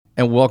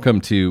and welcome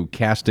to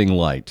Casting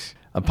Light,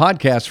 a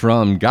podcast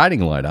from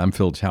Guiding Light. I'm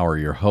Phil Tower,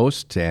 your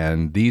host,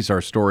 and these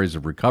are stories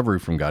of recovery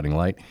from Guiding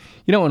Light.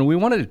 You know, and we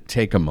wanted to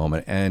take a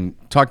moment and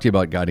talk to you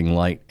about Guiding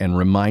Light and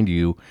remind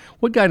you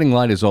what Guiding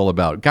Light is all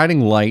about.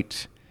 Guiding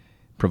Light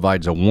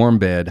provides a warm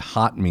bed,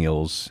 hot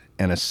meals,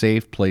 and a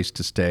safe place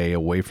to stay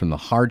away from the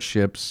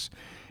hardships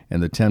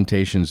and the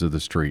temptations of the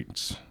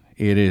streets.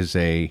 It is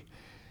an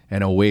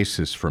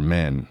oasis for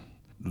men.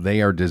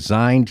 They are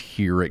designed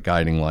here at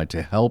Guiding Light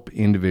to help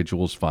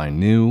individuals find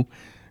new,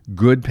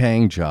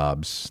 good-paying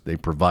jobs. They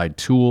provide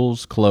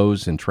tools,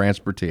 clothes, and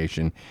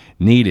transportation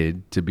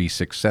needed to be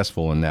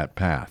successful in that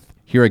path.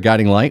 Here at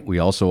Guiding Light, we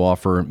also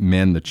offer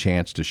men the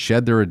chance to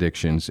shed their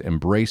addictions,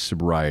 embrace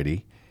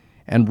sobriety,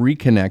 and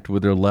reconnect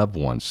with their loved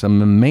ones.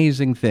 Some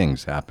amazing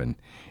things happen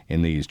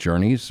in these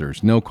journeys.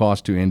 There's no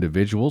cost to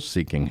individuals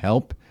seeking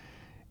help.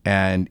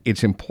 And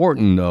it's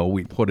important, though,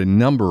 we put a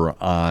number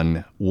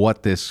on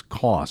what this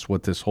costs,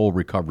 what this whole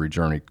recovery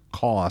journey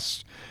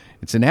costs.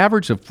 It's an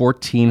average of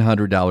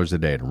 $1,400 a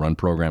day to run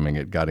programming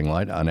at Guiding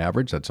Light. On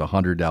average, that's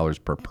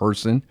 $100 per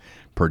person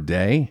per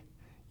day.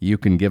 You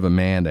can give a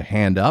man a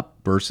hand up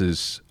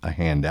versus a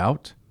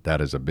handout.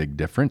 That is a big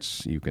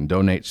difference. You can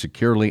donate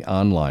securely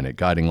online at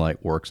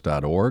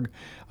guidinglightworks.org.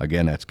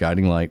 Again, that's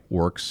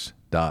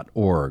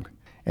guidinglightworks.org.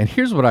 And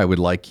here's what I would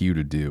like you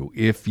to do.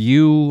 If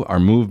you are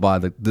moved by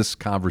this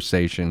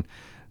conversation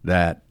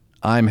that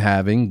I'm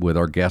having with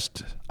our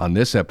guest on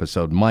this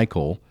episode,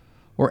 Michael,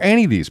 or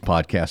any of these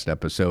podcast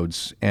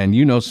episodes, and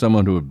you know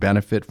someone who would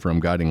benefit from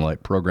Guiding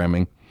Light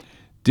programming,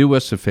 do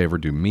us a favor,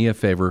 do me a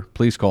favor.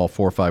 Please call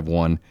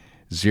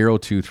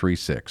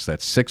 451-0236.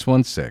 That's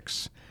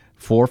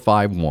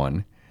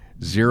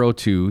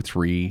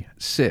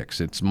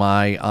 616-451-0236. It's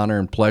my honor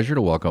and pleasure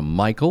to welcome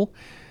Michael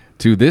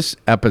to this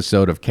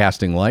episode of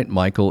Casting Light.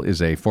 Michael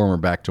is a former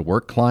Back to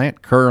Work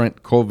client,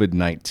 current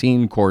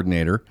COVID-19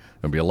 coordinator.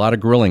 There'll be a lot of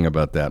grilling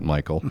about that,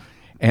 Michael,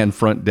 and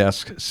front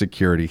desk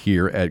security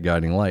here at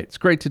Guiding Light. It's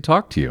great to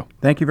talk to you.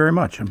 Thank you very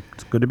much.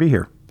 It's good to be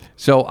here.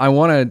 So I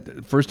want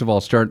to, first of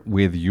all, start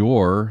with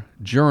your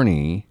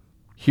journey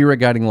here at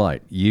Guiding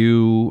Light.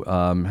 You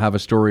have a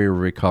story of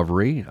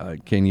recovery.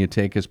 Can you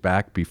take us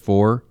back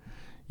before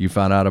you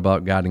found out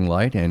about Guiding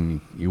Light and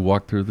you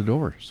walked through the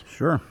doors?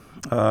 Sure.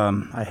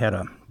 I had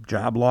a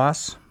job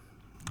loss,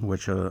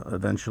 which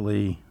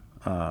eventually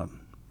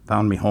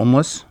found me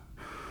homeless.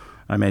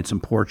 I made some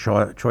poor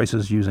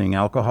choices using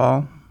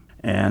alcohol,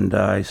 and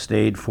I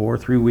stayed for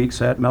 3 weeks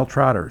at Mel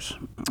Trotter's.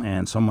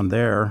 And someone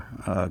there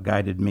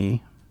guided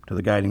me to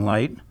the Guiding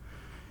Light,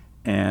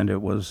 and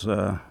it was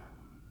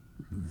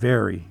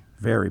very,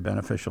 very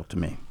beneficial to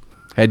me.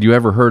 Had you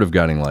ever heard of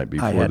Guiding Light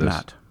before this? I had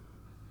not.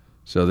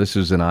 So this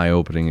is an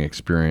eye-opening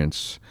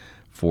experience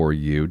for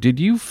you. Did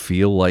you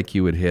feel like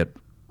you had hit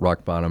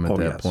rock bottom at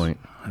that point?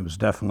 I was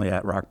definitely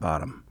at rock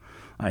bottom.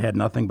 I had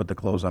nothing but the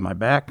clothes on my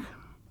back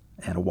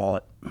and a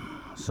wallet.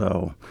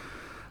 So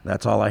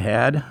that's all I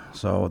had.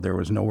 So there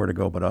was nowhere to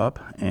go but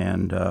up.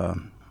 And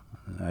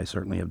I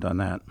certainly have done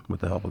that with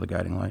the help of the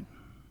Guiding Light.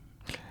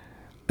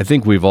 I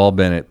think we've all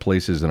been at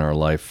places in our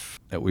life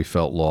that we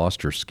felt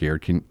lost or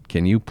scared.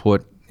 Can you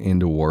put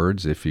into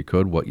words, if you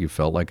could, what you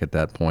felt like at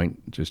that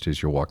point, just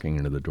as you're walking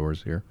into the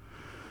doors here?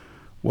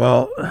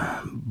 Well,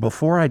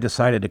 before I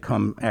decided to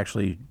come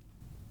actually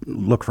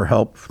look for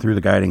help through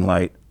the Guiding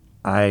Light,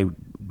 I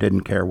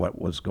didn't care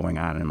what was going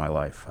on in my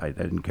life. I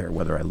didn't care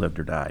whether I lived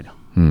or died.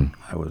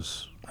 I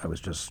was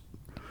just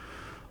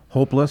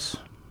hopeless.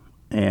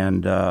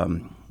 And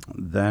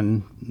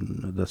then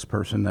this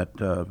person that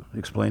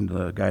explained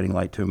the Guiding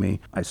Light to me,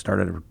 I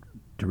started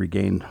to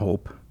regain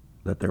hope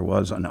that there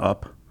was an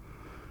up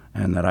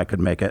and that I could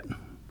make it.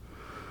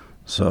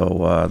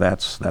 So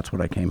that's what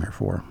I came here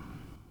for.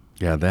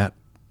 Yeah, that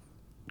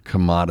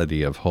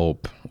commodity of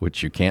hope,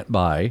 which you can't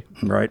buy.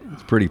 Right.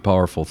 It's a pretty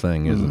powerful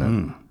thing, isn't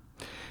it?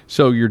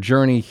 So your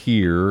journey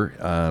here,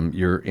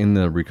 you're in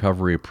the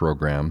recovery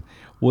program.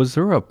 Was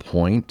there a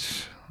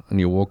point when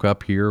you woke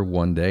up here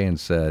one day and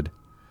said,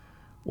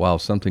 wow,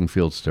 something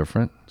feels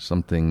different,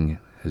 something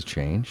has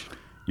changed?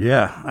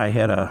 Yeah, I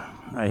had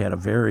a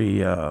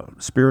very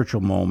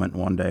spiritual moment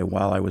one day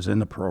while I was in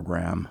the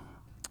program.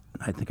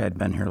 I think I'd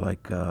been here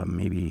like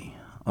maybe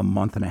a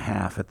month and a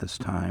half at this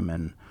time,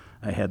 and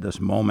I had this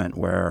moment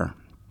where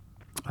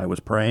I was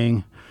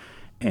praying,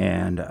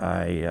 and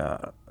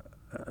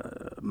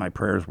my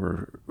prayers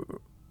were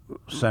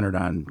centered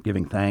on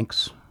giving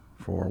thanks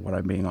for what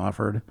I'm being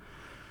offered.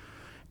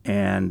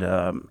 And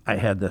I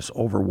had this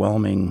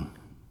overwhelming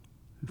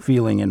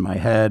feeling in my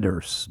head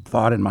or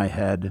thought in my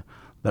head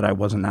that I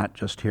was not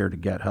just here to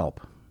get help.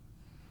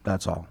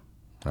 That's all.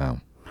 Wow.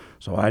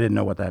 So I didn't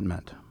know what that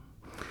meant.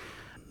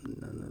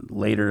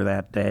 Later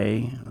that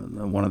day,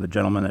 one of the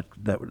gentlemen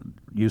that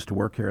used to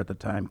work here at the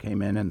time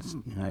came in, and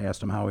I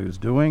asked him how he was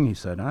doing. He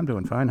said, "I'm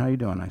doing fine. How you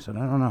doing?" I said,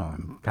 "I don't know.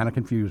 I'm kind of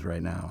confused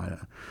right now."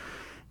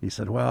 He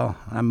said, "Well,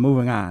 I'm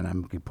moving on.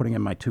 I'm putting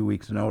in my 2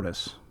 weeks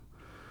notice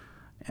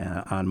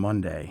on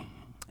Monday."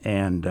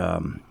 And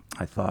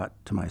I thought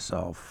to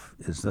myself,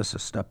 is this a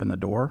step in the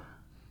door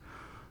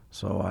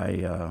So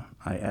I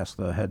asked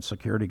the head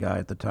security guy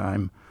at the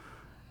time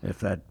if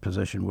that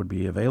position would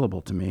be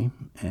available to me,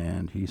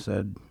 and he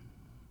said,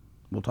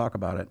 "We'll talk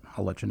about it.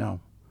 I'll let you know."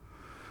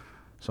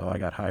 So I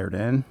got hired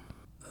in.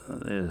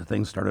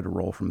 Things started to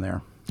roll from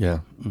there. Yeah.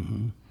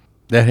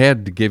 That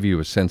had to give you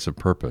a sense of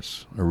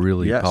purpose, a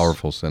really Yes,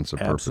 powerful sense of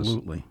purpose.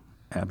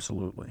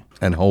 Absolutely.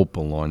 And hope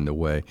along the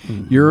way.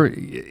 You're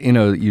in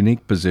a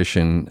unique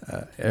position.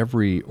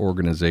 Every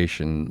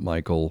organization,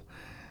 Michael,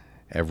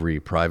 every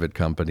private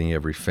company,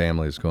 every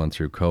family has gone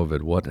through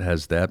COVID. What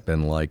has that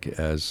been like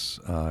as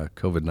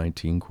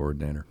COVID-19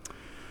 coordinator?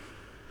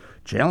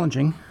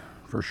 Challenging,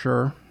 for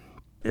sure.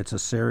 It's a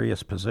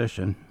serious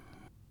position.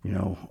 You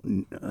know,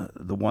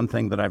 the one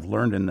thing that I've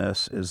learned in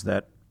this is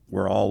that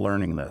we're all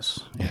learning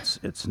this.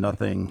 It's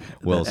nothing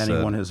Well that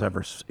anyone said. has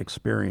ever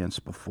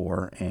experienced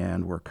before,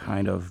 and we're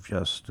kind of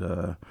just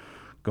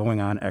going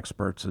on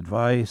experts'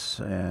 advice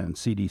and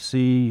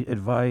CDC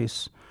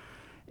advice,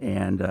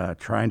 and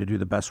trying to do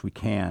the best we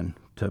can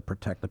to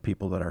protect the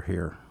people that are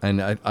here. And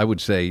I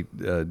would say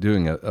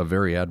doing a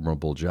very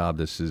admirable job.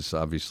 This is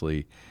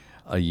obviously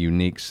a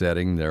unique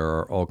setting. There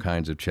are all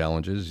kinds of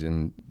challenges.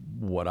 And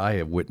what I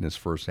have witnessed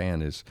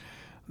firsthand is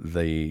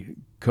the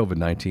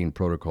COVID-19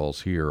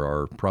 protocols here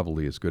are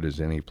probably as good as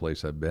any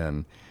place I've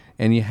been.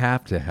 And you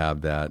have to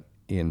have that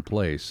in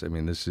place. I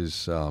mean, this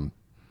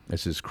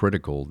is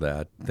critical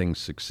that things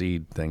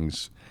succeed,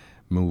 things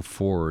move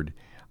forward.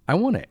 I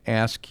want to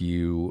ask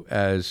you,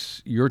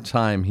 as your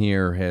time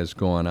here has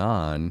gone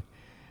on,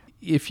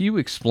 if you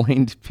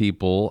explain to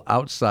people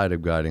outside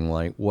of Guiding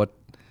Light what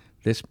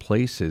this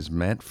place has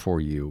meant for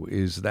you,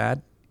 is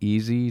that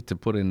easy to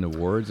put into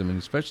words? I mean,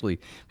 especially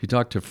if you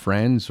talk to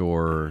friends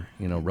or,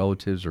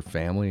 relatives or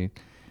family.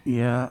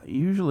 Yeah,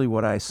 usually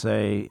what I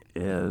say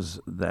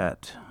is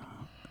that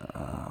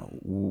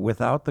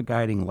without the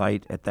Guiding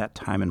Light at that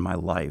time in my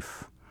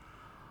life,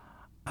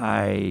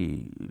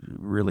 I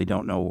really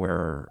don't know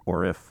where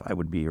or if I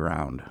would be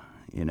around.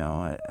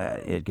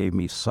 It gave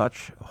me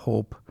such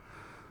hope,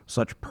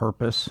 such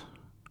purpose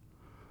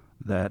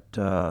that,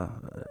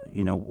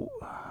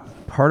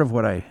 part of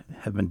what I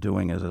have been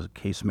doing as a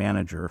case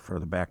manager for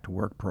the Back to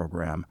Work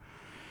program,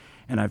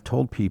 and I've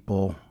told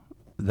people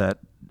that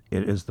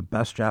it is the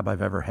best job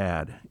I've ever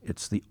had.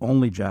 It's the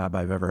only job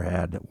I've ever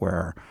had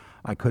where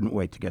I couldn't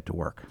wait to get to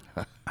work.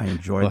 I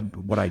enjoyed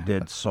what I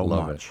did so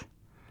Love much. it.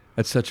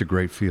 That's such a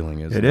great feeling,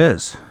 isn't it? It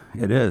is.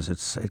 It is.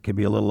 It can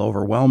be a little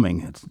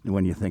overwhelming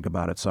when you think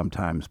about it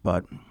sometimes,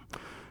 but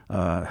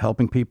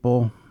helping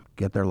people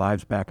get their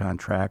lives back on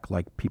track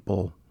like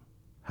people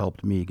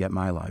helped me get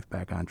my life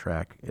back on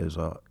track is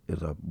a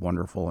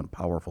wonderful and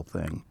powerful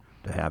thing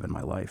to have in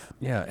my life.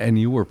 Yeah, and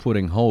you were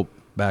putting hope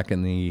back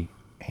in the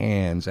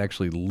hands,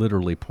 actually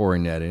literally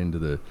pouring that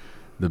into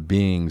the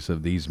beings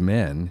of these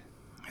men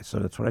So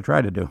that's what I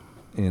try to do.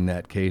 in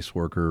that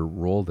caseworker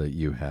role that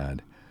you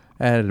had.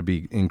 That had to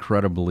be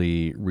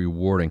incredibly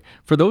rewarding.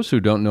 For those who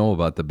don't know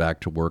about the Back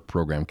to Work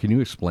program, can you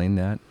explain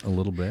that a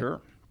little bit?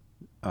 Sure.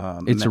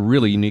 It's a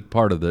really unique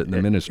part of the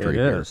ministry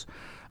It here. is.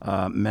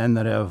 Men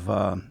that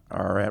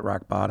are at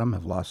rock bottom,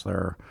 have lost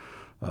their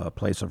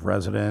place of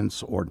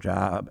residence or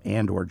job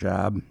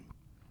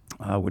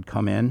would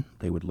come in.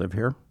 They would live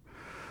here.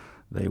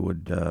 They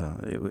would.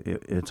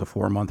 It's a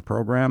 4-month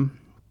program.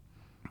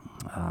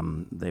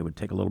 They would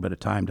take a little bit of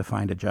time to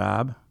find a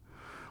job.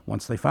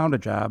 Once they found a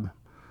job,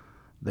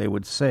 they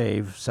would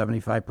save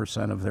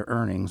 75% of their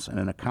earnings in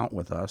an account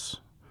with us.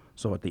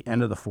 So at the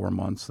end of the 4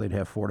 months, they'd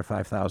have $4,000 to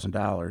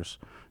 $5,000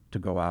 to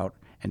go out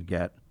and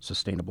get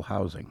sustainable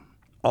housing.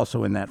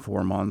 Also in that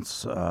 4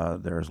 months,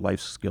 there's life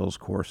skills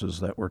courses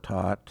that were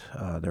taught.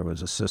 There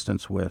was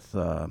assistance with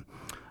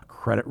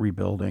credit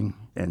rebuilding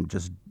and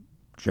just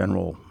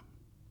general,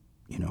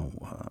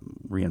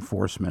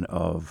 reinforcement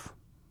of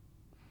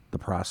the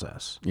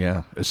process.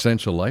 Yeah,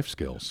 essential life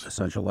skills.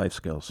 Essential life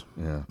skills.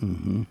 Yeah.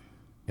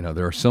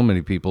 There are so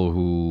many people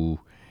who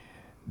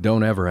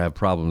don't ever have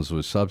problems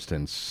with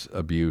substance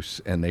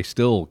abuse, and they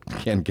still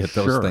can get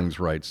those Sure. things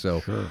right.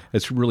 So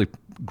it's really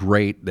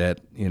great that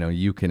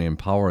you can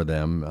empower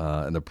them,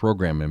 and the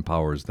program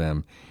empowers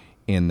them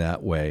in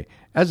that way.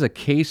 As a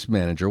case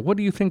manager, what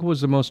do you think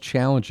was the most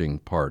challenging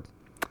part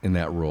in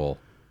that role?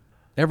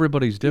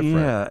 Everybody's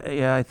different.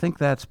 Yeah, I think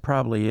that's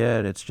probably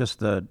it. It's just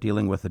the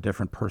dealing with the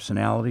different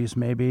personalities,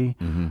 maybe.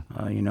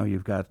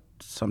 You've got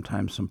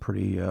sometimes some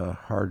pretty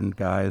hardened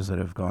guys that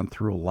have gone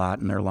through a lot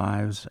in their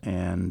lives,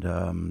 and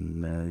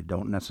they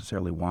don't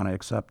necessarily want to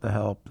accept the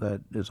help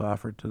that is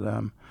offered to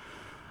them.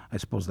 I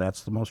suppose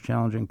that's the most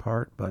challenging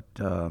part, but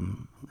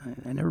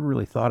I never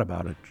really thought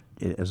about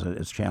it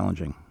as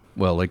challenging.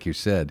 Well, like you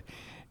said,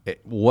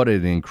 what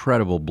an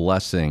incredible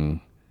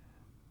blessing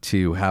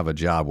to have a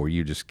job where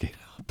you just get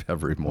up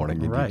every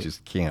morning and Right. you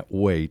just can't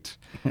wait,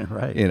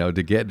 Right.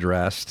 to get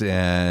dressed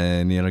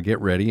and,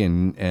 get ready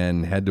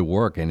and head to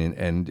work.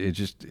 And it's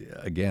just,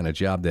 again, a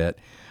job that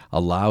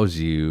allows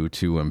you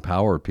to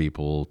empower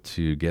people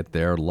to get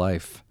their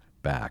life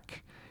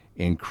back.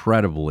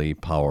 Incredibly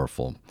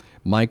powerful.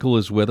 Michael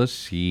is with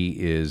us. He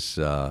is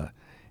a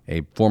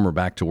a former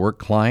Back to Work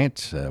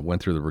client,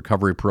 went through the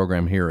recovery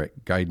program here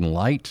at Guiding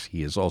Light.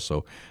 He is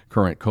also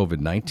current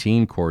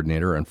COVID-19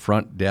 coordinator and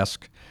front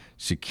desk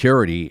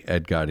security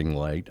at Guiding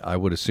Light. I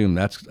would assume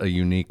that's a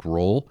unique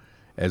role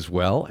as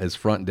well as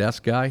front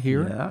desk guy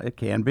here. Yeah, it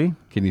can be.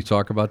 Can you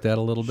talk about that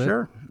a little bit?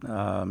 Sure.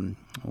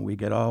 We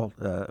get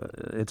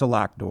it's a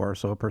locked door,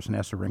 so a person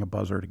has to ring a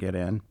buzzer to get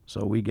in.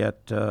 So we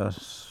get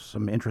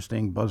some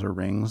interesting buzzer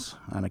rings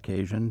on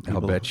occasion.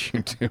 I'll bet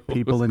you do.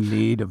 People in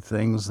need of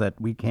things that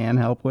we can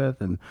help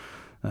with, and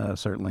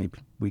certainly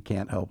we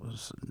can't help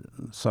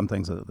some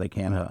things that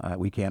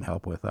we can't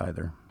help with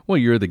either. Well,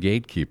 you're the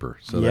gatekeeper,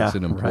 so that's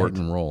an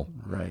important role.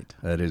 Right.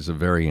 That is a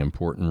very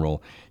important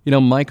role. You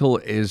know, Michael,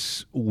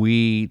 as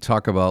we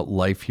talk about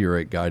life here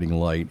at Guiding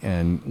Light,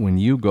 and when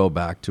you go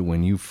back to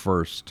when you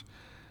first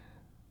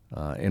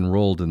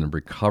enrolled in the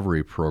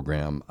recovery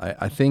program,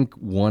 I think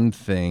one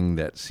thing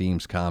that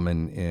seems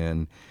common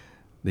in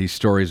these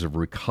stories of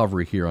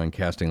recovery here on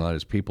Casting Light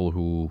is people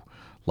who,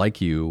 like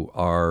you,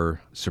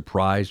 are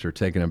surprised or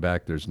taken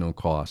aback there's no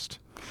cost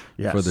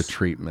for the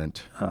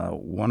treatment.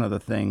 One of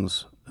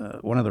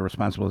the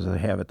responsibilities I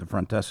have at the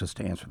front desk is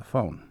to answer the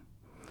phone.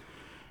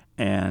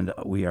 And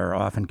we are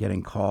often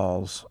getting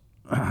calls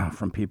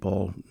from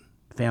people,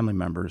 family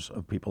members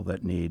of people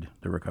that need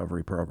the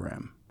recovery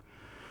program.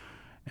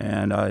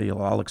 And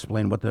I'll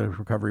explain what the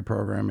recovery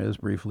program is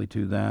briefly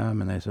to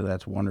them, and they say,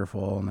 that's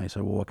wonderful. And they say,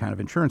 well, what kind of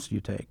insurance do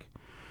you take?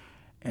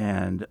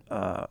 And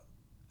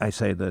I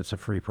say that it's a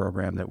free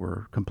program, that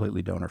we're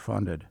completely donor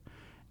funded.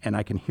 And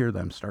I can hear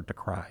them start to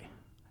cry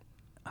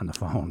on the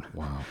phone.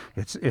 Wow.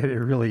 It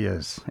really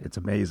is. It's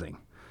amazing.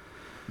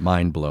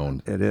 Mind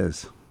blown. It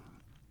is.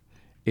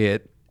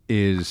 It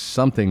is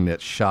something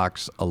that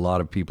shocks a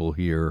lot of people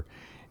here.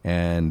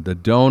 And the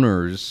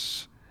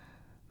donors,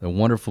 the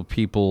wonderful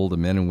people, the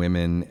men and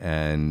women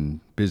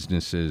and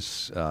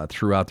businesses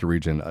throughout the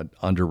region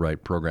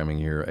underwrite programming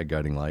here at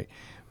Guiding Light.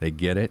 They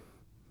get it.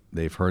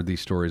 They've heard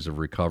these stories of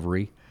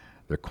recovery.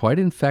 They're quite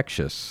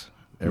infectious.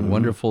 They're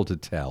wonderful to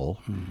tell.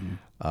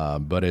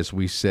 But as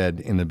we said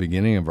in the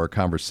beginning of our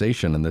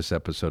conversation in this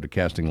episode of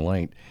Casting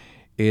Light,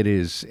 it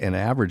is an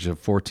average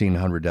of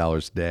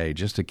 $1,400 a day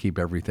just to keep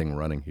everything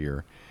running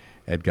here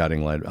at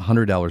Guiding Light.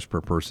 $100 per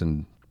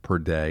person per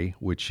day,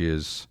 which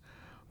is,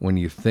 when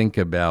you think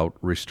about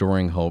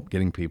restoring hope,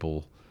 giving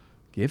people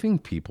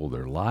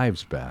their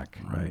lives back.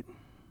 Right.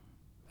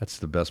 That's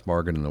the best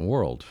bargain in the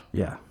world.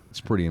 Yeah.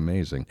 It's pretty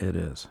amazing. It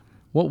is.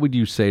 What would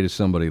you say to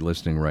somebody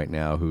listening right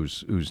now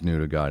who's new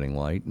to Guiding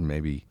Light and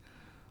maybe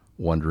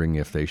wondering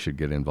if they should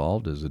get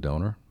involved as a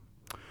donor?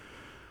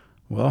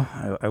 Well,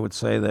 I would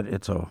say that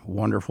it's a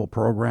wonderful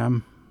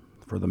program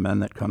for the men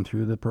that come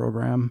through the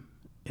program.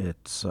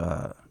 It's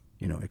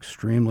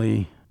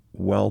extremely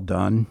well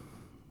done.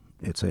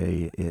 It's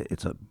a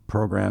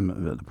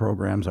program. The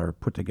programs are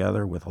put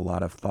together with a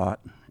lot of thought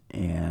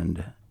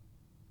and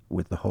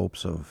with the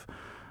hopes of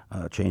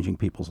changing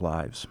people's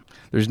lives.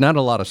 There's not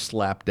a lot of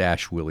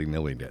slapdash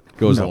willy-nilly that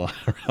goes along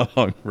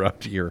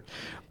around here.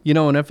 You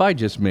know, and if I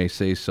just may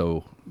say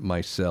so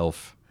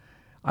myself,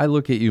 I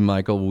look at you,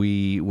 Michael,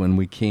 when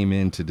we came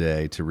in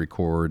today to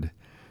record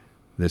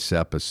this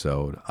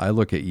episode, I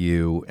look at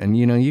you, and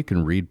you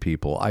can read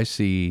people. I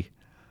see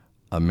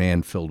a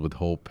man filled with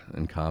hope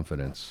and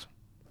confidence.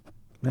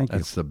 Thank you.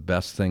 That's the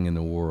best thing in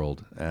the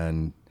world.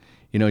 And,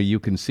 you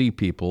can see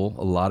people,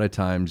 a lot of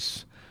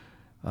times,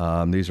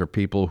 these are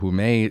people who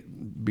may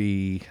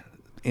be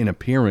in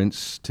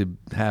appearance to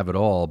have it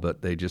all,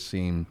 but they just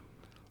seem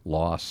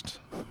lost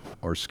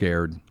or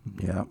scared.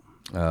 Yeah.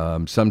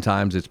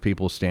 Sometimes it's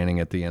people standing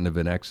at the end of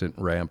an exit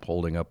ramp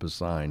holding up a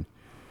sign.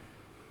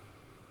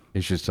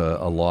 It's just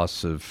a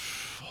loss of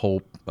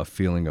hope, a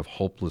feeling of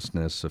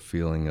hopelessness, a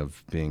feeling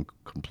of being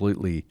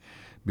completely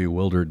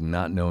bewildered and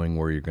not knowing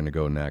where you're going to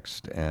go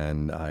next.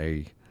 And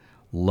I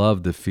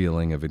love the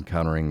feeling of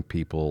encountering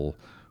people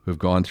who have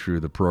gone through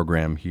the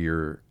program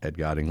here at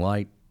Guiding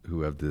Light,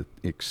 who have the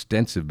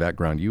extensive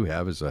background you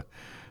have as a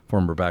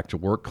former Back to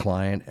Work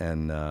client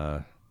and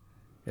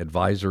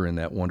advisor in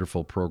that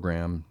wonderful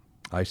program.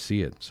 I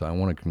see it, so I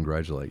want to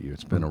congratulate you.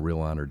 It's been a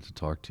real honor to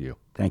talk to you.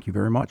 Thank you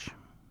very much.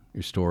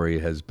 Your story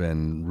has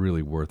been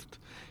really worth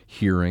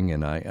hearing,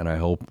 and I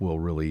hope will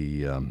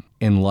really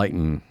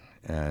enlighten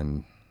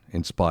and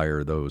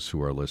inspire those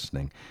who are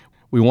listening.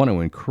 We want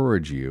to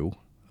encourage you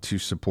to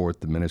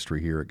support the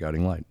ministry here at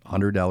Guiding Light.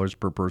 $100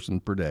 per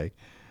person per day.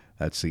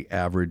 That's the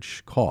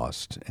average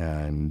cost.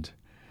 And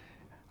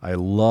I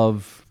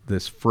love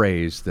this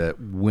phrase that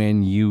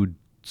when you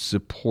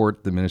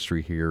support the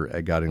ministry here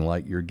at Guiding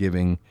Light, you're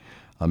giving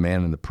a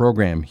man in the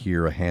program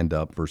here a hand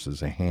up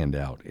versus a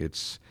handout.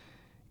 It's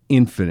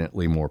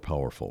infinitely more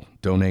powerful.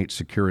 Donate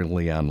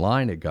securely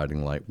online at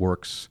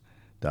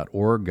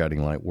guidinglightworks.org,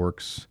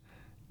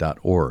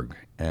 guidinglightworks.org.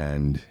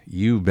 And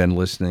you've been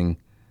listening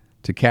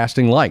to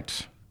Casting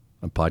Light,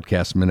 a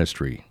podcast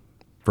ministry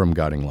from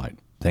Guiding Light.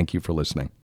 Thank you for listening.